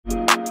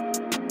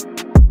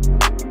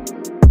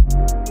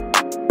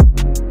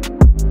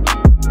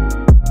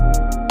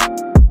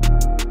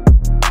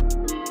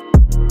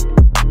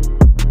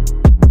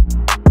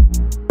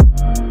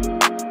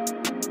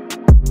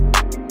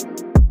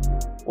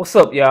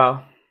What's up,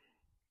 y'all?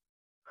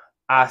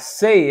 I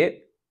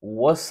said,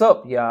 what's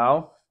up,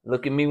 y'all?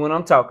 Look at me when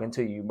I'm talking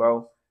to you,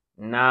 bro.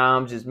 Nah,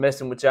 I'm just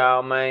messing with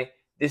y'all, man.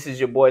 This is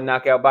your boy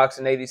Knockout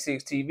Boxing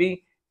 86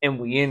 TV, and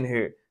we in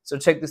here. So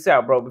check this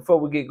out, bro. Before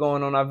we get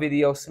going on our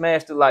video,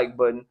 smash the like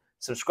button,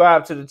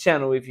 subscribe to the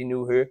channel if you're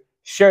new here,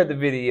 share the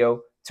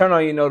video, turn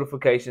on your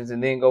notifications,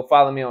 and then go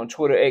follow me on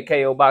Twitter at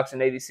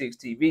KOBoxing86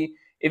 TV.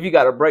 If you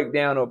got a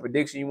breakdown or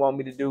prediction you want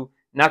me to do,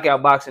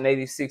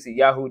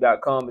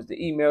 knockoutboxing86@yahoo.com is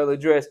the email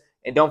address.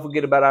 And don't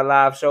forget about our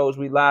live shows.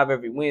 We live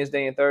every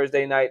Wednesday and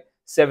Thursday night,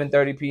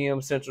 7:30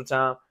 p.m. Central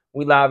Time.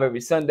 We live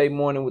every Sunday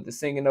morning with the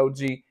Singing OG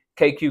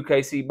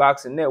KQKC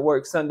Boxing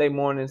Network, Sunday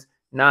mornings,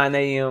 9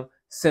 a.m.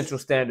 Central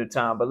Standard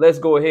Time. But let's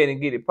go ahead and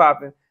get it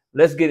popping.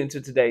 Let's get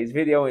into today's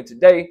video. And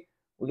today,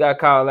 we got to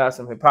call out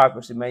some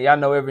hypocrisy, man. Y'all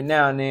know every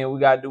now and then we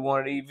got to do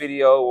one of these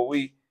videos where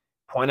we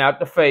point out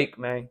the fake,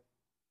 man.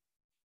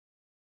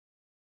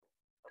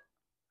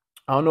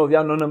 I don't know if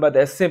y'all know nothing about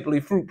that Simply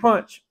Fruit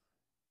Punch.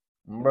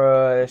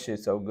 Bruh, that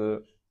shit's so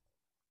good.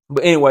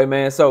 But anyway,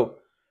 man, so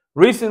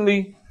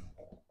recently,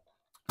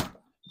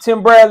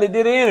 Tim Bradley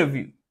did an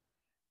interview.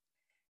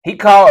 He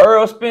called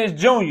Earl Spence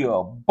Jr.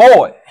 a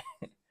boy.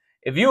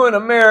 If you're an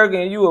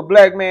American, you a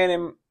black man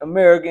in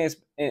America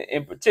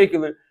in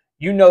particular,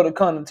 you know the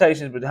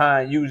connotations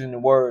behind using the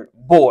word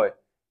boy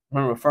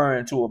when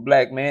referring to a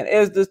black man,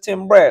 as does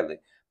Tim Bradley.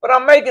 But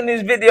I'm making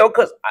this video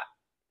because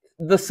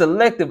the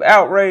selective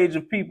outrage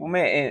of people,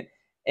 man,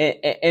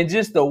 and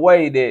just the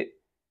way that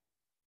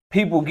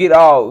people get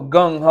all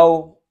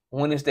gung-ho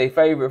when it's their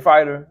favorite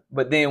fighter,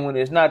 but then when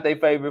it's not their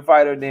favorite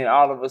fighter, then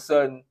all of a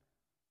sudden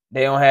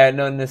they don't have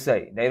nothing to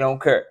say. They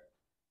don't care.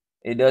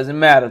 It doesn't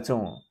matter to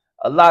them.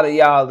 A lot of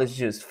y'all is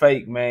just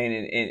fake, man,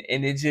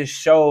 and it just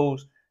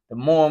shows the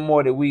more and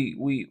more that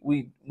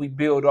we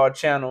build our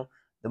channel,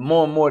 the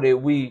more and more that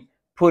we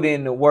put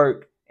in the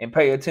work and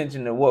pay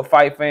attention to what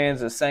fight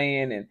fans are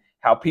saying and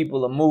how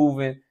people are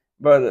moving,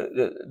 brother.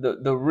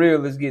 The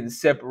real is getting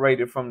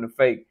separated from the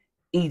fake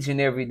each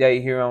and every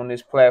day here on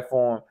this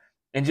platform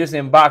and just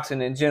in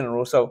boxing in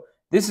general. So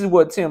this is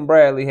what Tim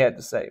Bradley had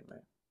to say,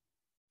 man.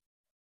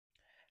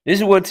 This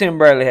is what Tim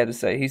Bradley had to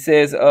say. He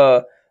says,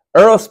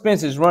 Earl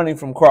Spence is running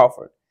from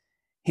Crawford.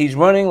 He's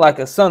running like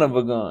a son of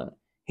a gun.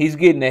 He's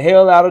getting the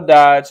hell out of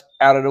Dodge,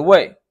 out of the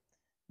way.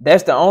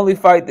 That's the only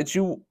fight that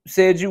you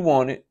said you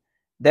wanted.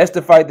 That's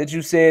the fight that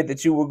you said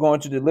that you were going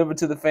to deliver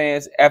to the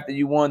fans after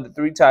you won the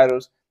 3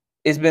 titles.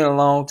 It's been a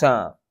long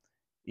time.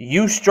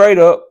 You straight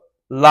up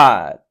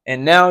lied,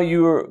 and now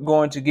you're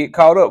going to get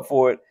caught up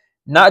for it,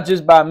 not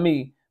just by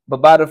me,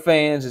 but by the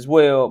fans as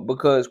well,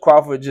 because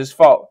Crawford just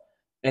fought,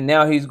 and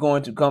now he's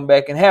going to come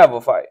back and have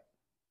a fight.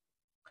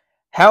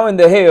 How in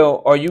the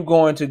hell are you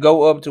going to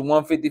go up to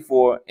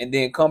 154 and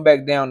then come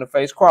back down to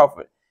face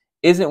Crawford?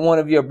 Isn't one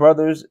of your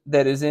brothers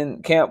that is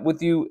in camp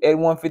with you at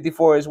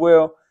 154 as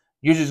well?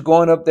 You're just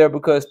going up there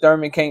because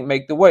Thurman can't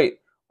make the weight.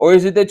 Or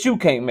is it that you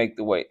can't make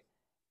the weight?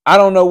 I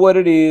don't know what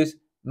it is.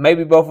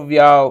 Maybe both of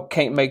y'all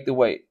can't make the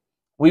weight.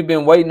 We've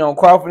been waiting on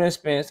Crawford and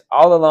Spence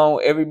all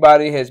along.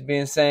 Everybody has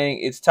been saying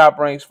it's Top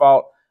Rank's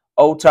fault.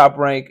 Oh, Top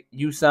Rank,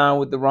 you signed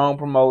with the wrong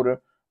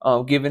promoter,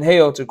 giving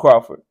hell to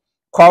Crawford.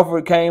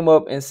 Crawford came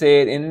up and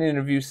said in an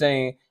interview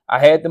saying, I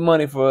had the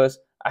money for us.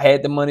 I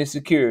had the money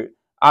secured.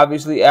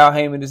 Obviously, Al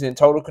Heyman is in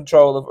total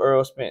control of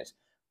Earl Spence.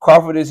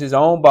 Crawford is his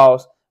own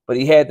boss, but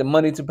he had the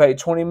money to pay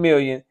 $20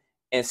 million,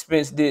 and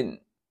Spence didn't.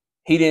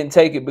 He didn't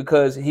take it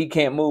because he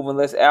can't move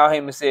unless Al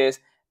Heyman says,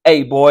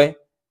 hey, boy,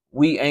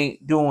 we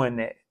ain't doing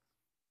that.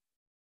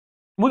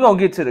 We're going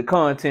to get to the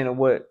content of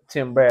what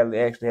Tim Bradley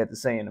actually had to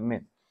say in a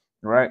minute,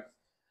 right?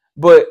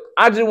 But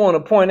I just want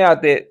to point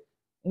out that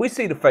we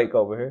see the fake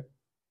over here.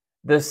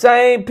 The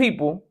same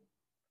people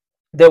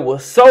that were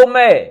so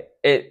mad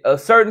at a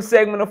certain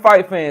segment of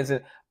fight fans,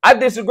 and I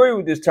disagree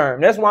with this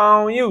term. That's why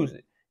I don't use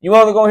it. You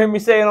only going to hear me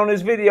say it on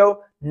this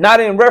video, not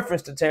in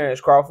reference to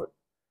Terence Crawford,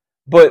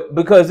 but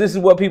because this is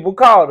what people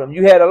called him.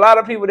 You had a lot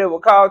of people that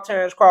would call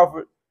Terence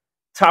Crawford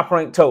Top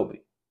Rank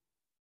Toby,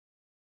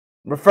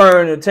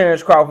 referring to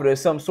Terence Crawford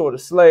as some sort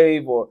of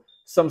slave or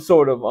some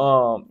sort of,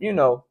 you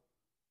know,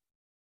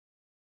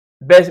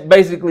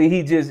 basically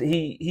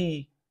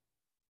he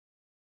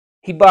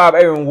Bob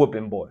Aaron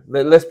whooping boy.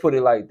 Let's put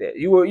it like that.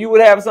 You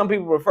would have some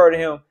people refer to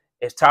him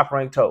as Top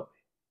Rank Toby.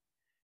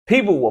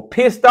 People were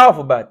pissed off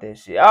about that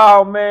shit.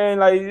 Oh man,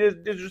 like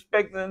just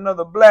disrespecting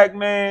another black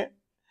man.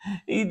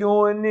 He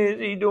doing this,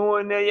 he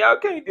doing that. Y'all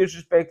can't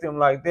disrespect him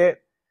like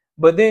that.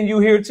 But then you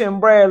hear Tim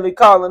Bradley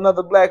call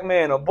another black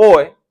man a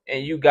boy,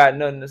 and you got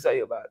nothing to say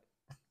about it.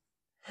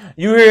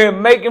 You hear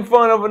him making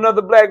fun of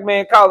another black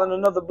man, calling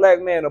another black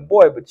man a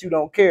boy, but you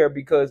don't care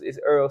because it's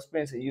Earl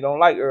Spence and you don't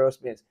like Earl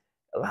Spence.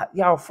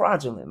 Y'all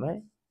fraudulent,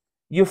 man.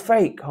 You're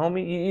fake,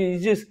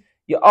 homie.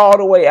 You're all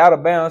the way out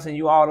of bounds and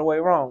you all the way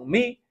wrong.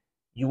 Me,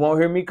 you won't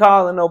hear me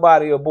calling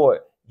nobody a boy.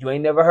 You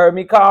ain't never heard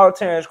me call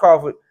Terence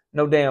Crawford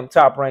no damn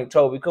Top Rank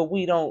Toby, because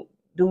we don't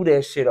do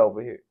that shit over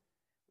here.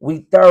 We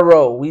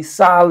thorough. We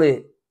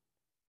solid.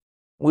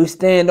 We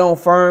stand on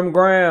firm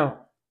ground.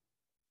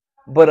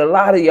 But a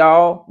lot of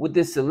y'all with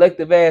this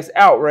selective ass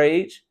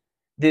outrage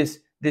this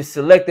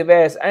selective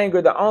ass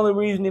anger, the only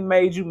reason it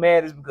made you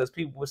mad is because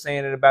people were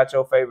saying it about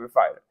your favorite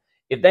fighter.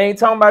 If they ain't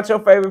talking about your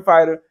favorite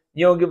fighter,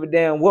 you don't give a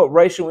damn what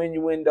racial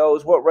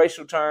innuendos, what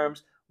racial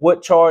terms,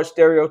 what charged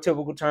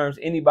stereotypical terms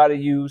anybody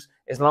use,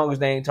 as long as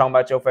they ain't talking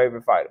about your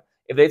favorite fighter.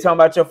 If they talking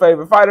about your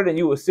favorite fighter, then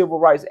you a civil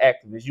rights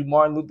activist. You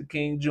Martin Luther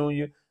King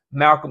Jr.,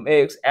 Malcolm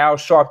X, Al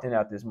Sharpton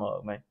out this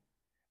mug, man.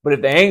 But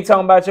if they ain't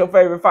talking about your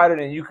favorite fighter,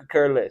 then you could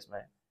care less,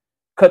 man.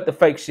 Cut the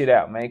fake shit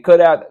out, man.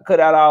 Cut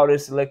out all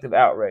this selective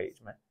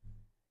outrage, man.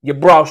 Your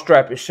bra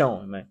strap is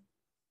showing, man.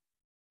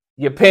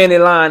 Your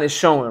panty line is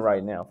showing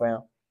right now,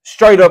 fam.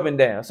 Straight up and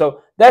down.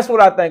 So that's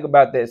what I think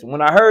about this.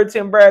 When I heard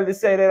Tim Bradley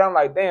say that, I'm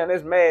like, damn,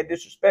 that's mad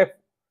disrespectful.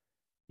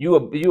 You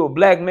a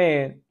black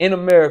man in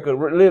America,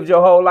 lived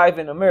your whole life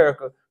in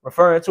America,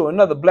 referring to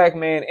another black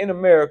man in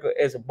America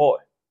as a boy.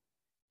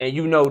 And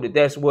you know that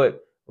that's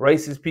what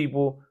racist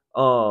people,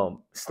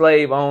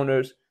 slave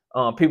owners,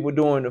 people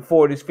during the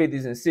 40s,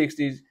 50s, and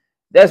 60s,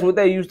 that's what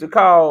they used to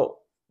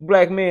call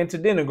black men to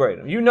denigrate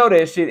them. You know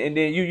that shit, and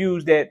then you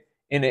use that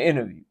in the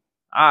interview.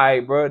 All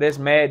right, bro, that's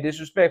mad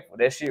disrespectful.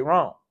 That shit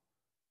wrong.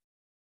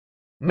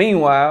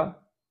 Meanwhile,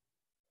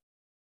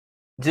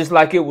 just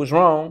like it was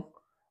wrong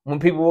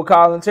when people were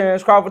calling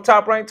Terence Crawford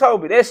top-ranked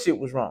Toby, that shit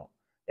was wrong.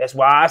 That's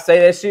why I say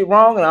that shit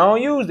wrong, and I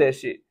don't use that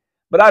shit.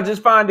 But I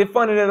just find it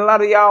funny that a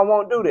lot of y'all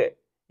won't do that.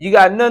 You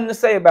got nothing to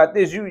say about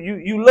this.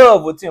 You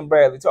love what Tim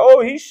Bradley told.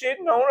 Oh, he's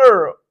shitting on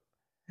Earl.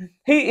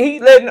 He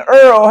letting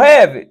Earl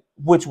have it,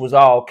 which was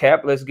all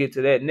cap. Let's get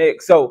to that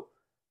next. So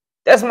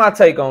that's my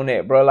take on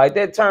that, bro. Like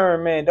that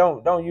term, man,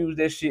 don't use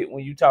that shit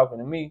when you talking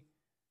to me.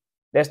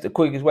 That's the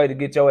quickest way to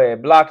get your ass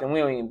blocked, and we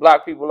don't even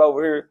block people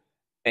over here.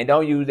 And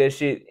don't use that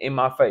shit in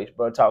my face,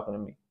 bro, talking to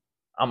me.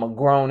 I'm a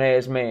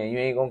grown-ass man. You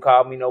ain't gonna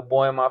call me no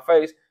boy in my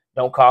face.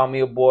 Don't call me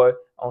a boy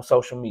on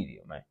social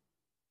media, man.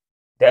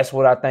 That's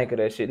what I think of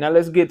that shit. Now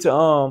let's get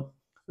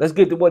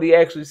to what he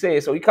actually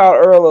said. So he called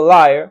Earl a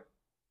liar.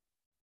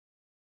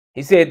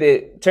 He said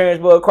that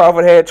Terence Bud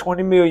Crawford had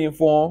 $20 million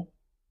for him.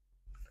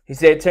 He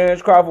said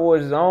Terence Crawford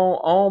was his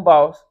own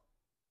boss.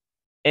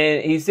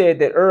 And he said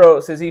that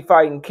Earl, since he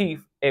fighting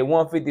Keith at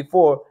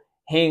 154,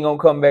 he ain't gonna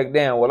come back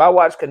down. Well, I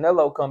watched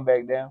Canelo come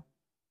back down.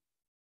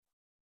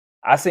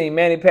 I seen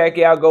Manny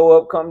Pacquiao go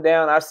up, come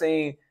down. I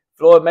seen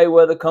Floyd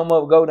Mayweather come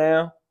up, go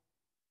down.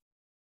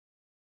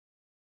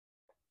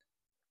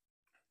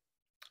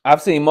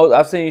 I've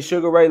seen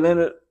Sugar Ray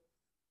Leonard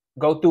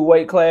go through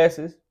weight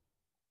classes.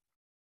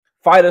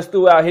 Fighters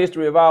throughout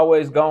history have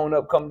always gone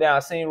up, come down. I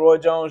seen Roy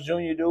Jones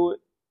Jr. do it.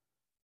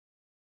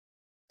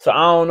 So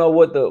I don't know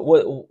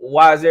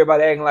why is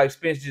everybody acting like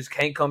Spence just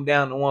can't come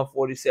down to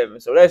 147.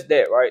 So that's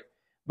that, right?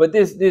 But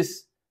this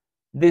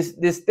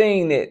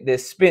thing that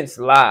Spence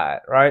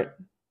lied, right?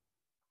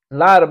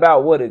 Lied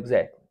about what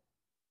exactly?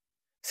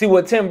 See,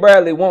 what Tim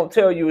Bradley won't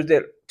tell you is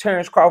that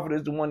Terence Crawford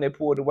is the one that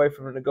pulled away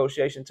from the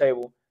negotiation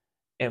table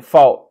and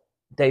fought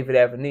David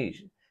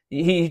Avenesian.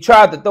 He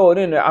tried to throw it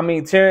in there. I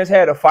mean, Terence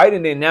had a fight,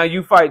 and then now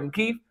you fighting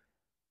Keith.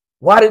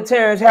 Why did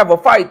Terence have a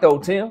fight, though,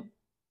 Tim?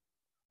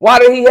 Why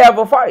did he have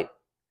a fight?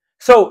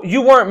 So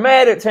you weren't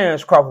mad at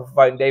Terence Crawford for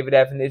fighting David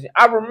Avenesian.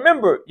 I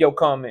remember your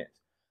comments.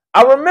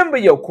 I remember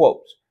your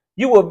quotes.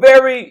 You were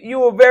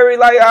very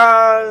like,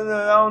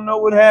 I don't know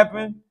what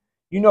happened.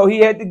 You know, he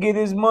had to get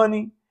his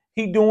money.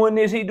 He doing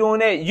this, he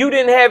doing that. You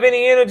didn't have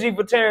any energy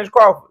for Terence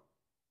Crawford.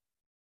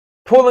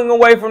 Pulling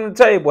away from the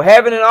table,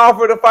 having an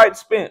offer to fight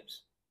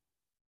Spence,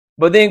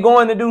 but then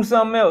going to do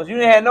something else. You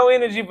didn't have no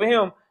energy for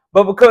him.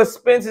 But because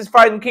Spence is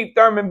fighting Keith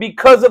Thurman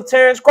because of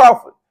Terence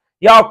Crawford,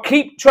 y'all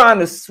keep trying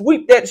to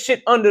sweep that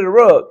shit under the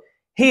rug.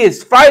 He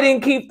is fighting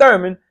Keith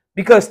Thurman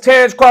because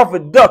Terence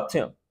Crawford ducked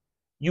him.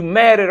 You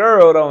mad at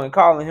Earl, though, and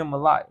calling him a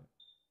liar.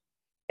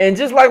 And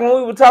just like when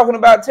we were talking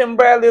about Tim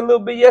Bradley a little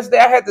bit yesterday,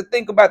 I had to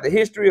think about the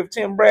history of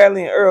Tim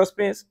Bradley and Earl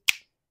Spence.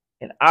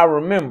 And I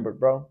remembered,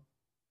 bro.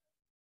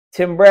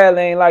 Tim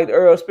Bradley ain't liked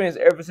Earl Spence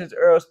ever since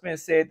Earl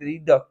Spence said that he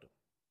ducked him.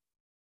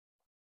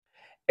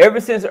 Ever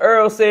since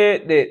Earl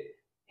said that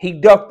he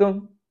ducked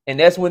him, and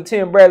that's when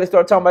Tim Bradley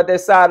started talking about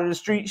that side of the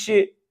street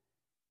shit.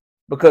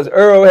 Because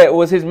Earl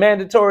was his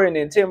mandatory, and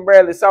then Tim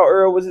Bradley saw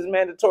Earl was his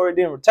mandatory,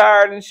 then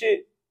retired and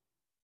shit.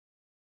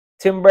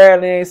 Tim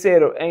Bradley ain't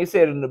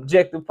said an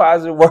objective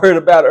positive word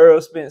about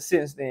Earl Spence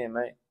since then,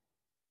 man.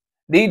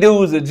 These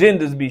dudes'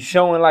 agendas be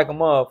showing like a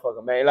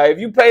motherfucker, man. Like if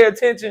you pay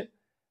attention,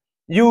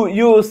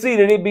 you'll see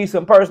that it be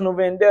some personal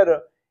vendetta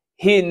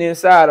hidden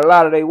inside a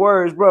lot of their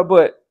words, bro.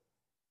 But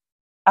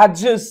I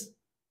just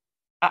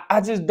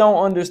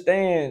don't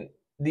understand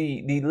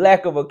the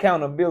lack of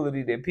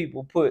accountability that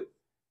people put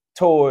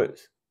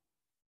towards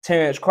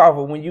Terence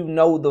Crawford when you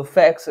know the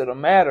facts of the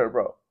matter,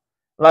 bro.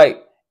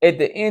 Like at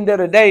the end of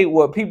the day,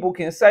 what people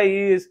can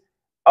say is,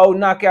 "Oh,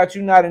 knockout,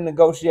 you're not in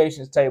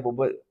negotiations table,"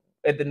 but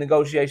at the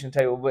negotiation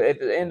table. But at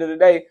the end of the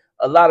day,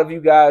 a lot of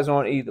you guys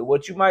aren't either.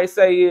 What you might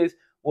say is,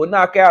 "Well,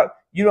 knockout,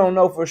 you don't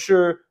know for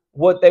sure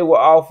what they were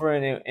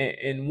offering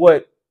and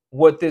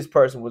what this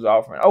person was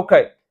offering."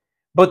 Okay,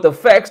 but the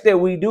facts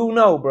that we do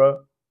know,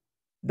 bro,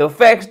 The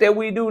facts that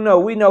we do know,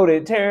 we know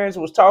that Terence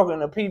was talking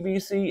to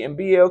PBC and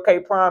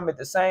BLK Prime at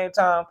the same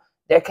time.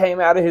 That came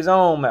out of his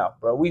own mouth,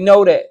 bro. We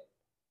know that.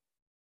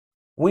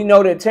 We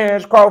know that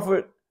Terence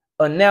Crawford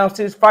announced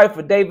his fight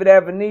for David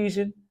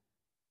Avanesian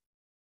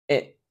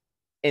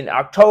in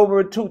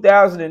October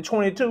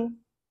 2022.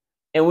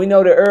 And we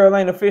know that Earl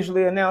ain't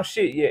officially announced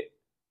shit yet.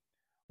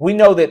 We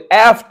know that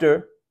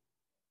after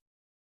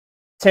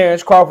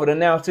Terence Crawford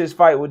announced his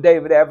fight with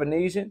David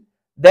Avanesian,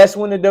 that's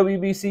when the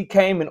WBC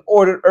came and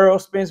ordered Earl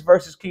Spence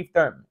versus Keith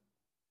Thurman.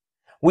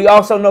 We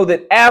also know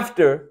that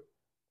after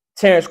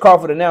Terence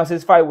Crawford announced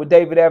his fight with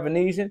David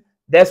Avanesian,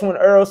 that's when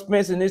Earl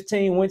Spence and his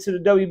team went to the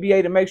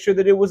WBA to make sure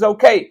that it was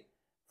okay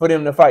for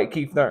them to fight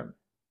Keith Thurman.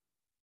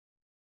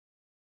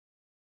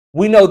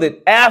 We know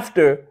that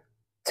after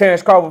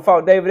Terence Crawford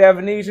fought David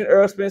Avanesian,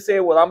 Earl Spence said,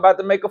 well, I'm about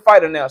to make a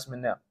fight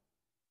announcement now.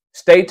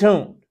 Stay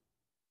tuned.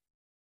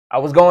 I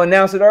was going to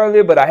announce it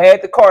earlier, but I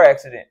had the car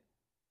accident.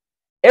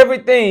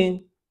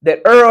 Everything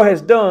that Earl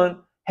has done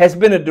has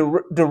been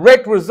a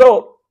direct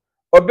result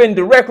or been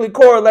directly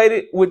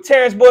correlated with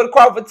Terence Bud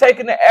Crawford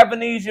taking the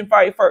Avanesian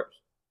fight first.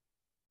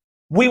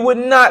 We would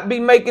not be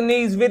making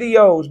these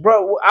videos,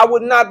 bro. I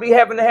would not be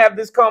having to have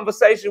this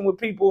conversation with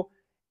people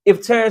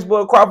if Terence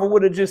Bud Crawford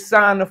would have just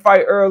signed to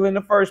fight Earl in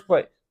the first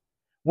place.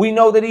 We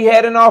know that he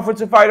had an offer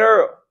to fight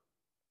Earl.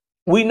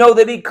 We know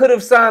that he could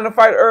have signed to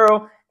fight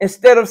Earl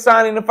instead of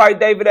signing to fight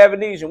David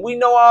Avanesian. We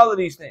know all of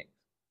these things.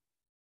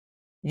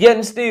 Yet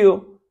and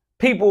still,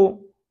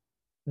 people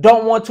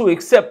don't want to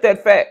accept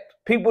that fact.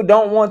 People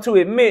don't want to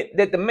admit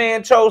that the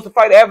man chose to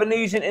fight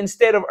Avanesian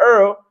instead of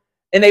Earl,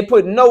 and they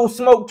put no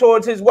smoke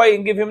towards his way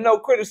and give him no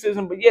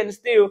criticism, but yet and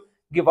still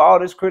give all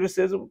this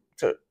criticism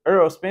to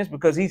Earl Spence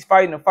because he's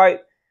fighting a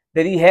fight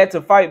that he had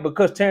to fight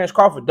because Terence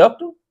Crawford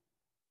ducked him.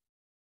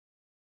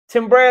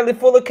 Tim Bradley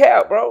full of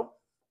cap, bro.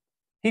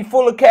 He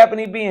full of cap and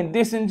he being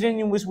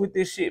disingenuous with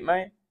this shit,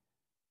 man.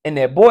 And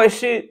that boy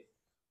shit,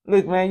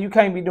 look, man, you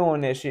can't be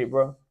doing that shit,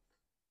 bro.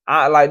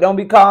 Don't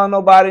be calling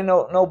nobody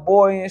no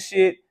boy and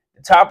shit.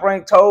 The top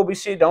ranked Toby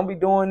shit, don't be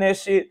doing that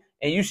shit.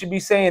 And you should be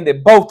saying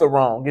that both are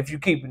wrong if you're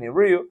keeping it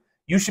real.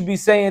 You should be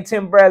saying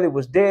Tim Bradley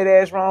was dead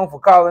ass wrong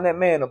for calling that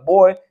man a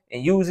boy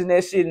and using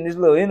that shit in this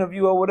little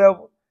interview or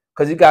whatever.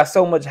 Because he got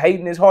so much hate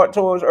in his heart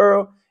towards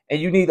Earl. And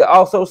you need to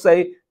also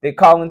say that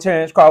calling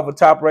Terence Crawford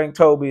top ranked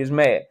Toby is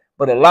mad.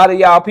 But a lot of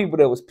y'all people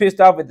that was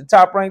pissed off at the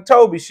top ranked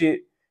Toby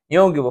shit, you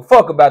don't give a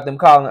fuck about them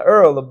calling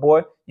Earl a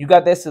boy. You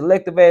got that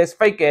selective ass,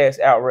 fake ass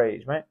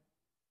outrage, man.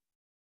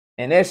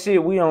 And that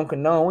shit we don't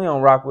condone, we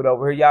don't rock with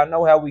over here. Y'all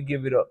know how we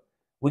give it up.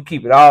 We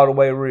keep it all the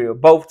way real.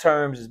 Both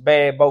terms is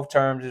bad, both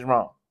terms is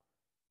wrong.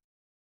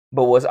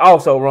 But what's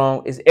also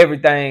wrong is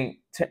everything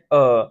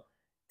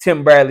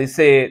Tim Bradley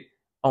said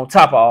on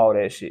top of all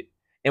that shit.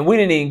 And we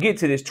didn't even get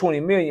to this 20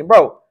 million.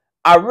 Bro,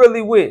 I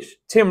really wish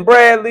Tim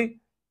Bradley,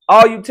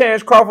 all you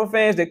Terence Crawford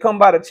fans that come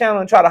by the channel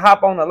and try to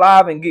hop on the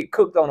live and get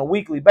cooked on a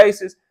weekly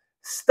basis,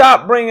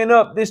 stop bringing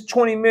up this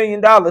 $20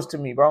 million to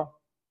me, bro.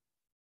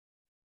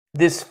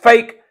 This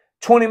fake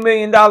 $20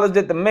 million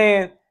that the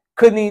man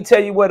couldn't even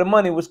tell you where the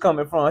money was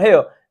coming from.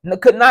 Hell,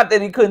 not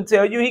that he couldn't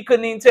tell you. He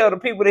couldn't even tell the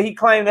people that he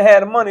claimed to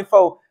have the money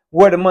for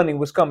where the money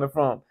was coming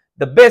from.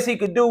 The best he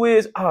could do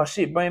is, oh,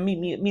 shit, Brian,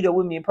 meet up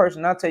with me in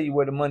person. I'll tell you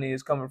where the money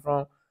is coming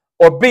from.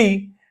 Or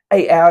B,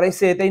 hey, Al, they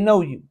said they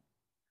know you.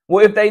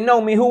 Well, if they know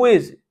me, who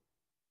is it?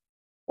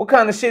 What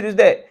kind of shit is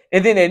that?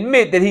 And then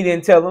admit that he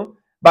didn't tell them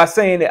by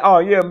saying that, oh,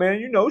 yeah, man,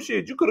 you know,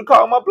 shit, you could have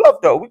called my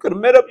bluff, though. We could have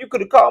met up. You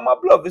could have called my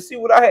bluff and see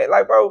what I had.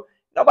 Like, bro,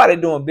 nobody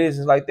doing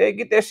business like that.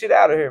 Get that shit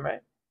out of here,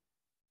 man.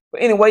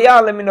 But anyway,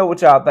 y'all let me know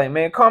what y'all think,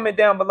 man. Comment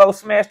down below,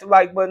 smash the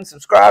like button,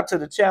 subscribe to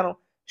the channel,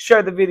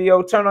 share the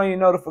video, turn on your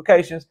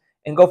notifications,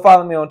 and go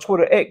follow me on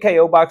Twitter at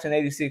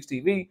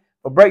KOBoxing86TV.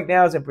 For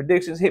breakdowns and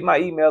predictions, hit my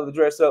email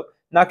address up,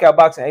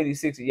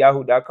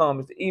 knockoutboxing86@yahoo.com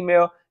is the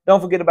email.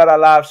 Don't forget about our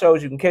live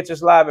shows. You can catch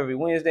us live every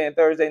Wednesday and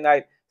Thursday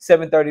night,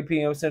 7:30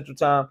 p.m. Central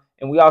Time.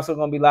 And we also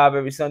going to be live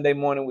every Sunday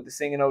morning with the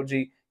Singing OG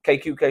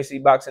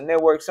KQKC Boxing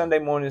Network. Sunday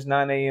mornings,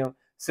 9 a.m.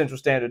 Central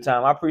Standard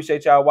Time. I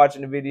appreciate y'all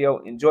watching the video.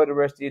 Enjoy the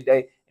rest of your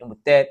day. And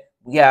with that,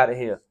 we out of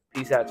here.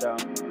 Peace out,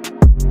 y'all.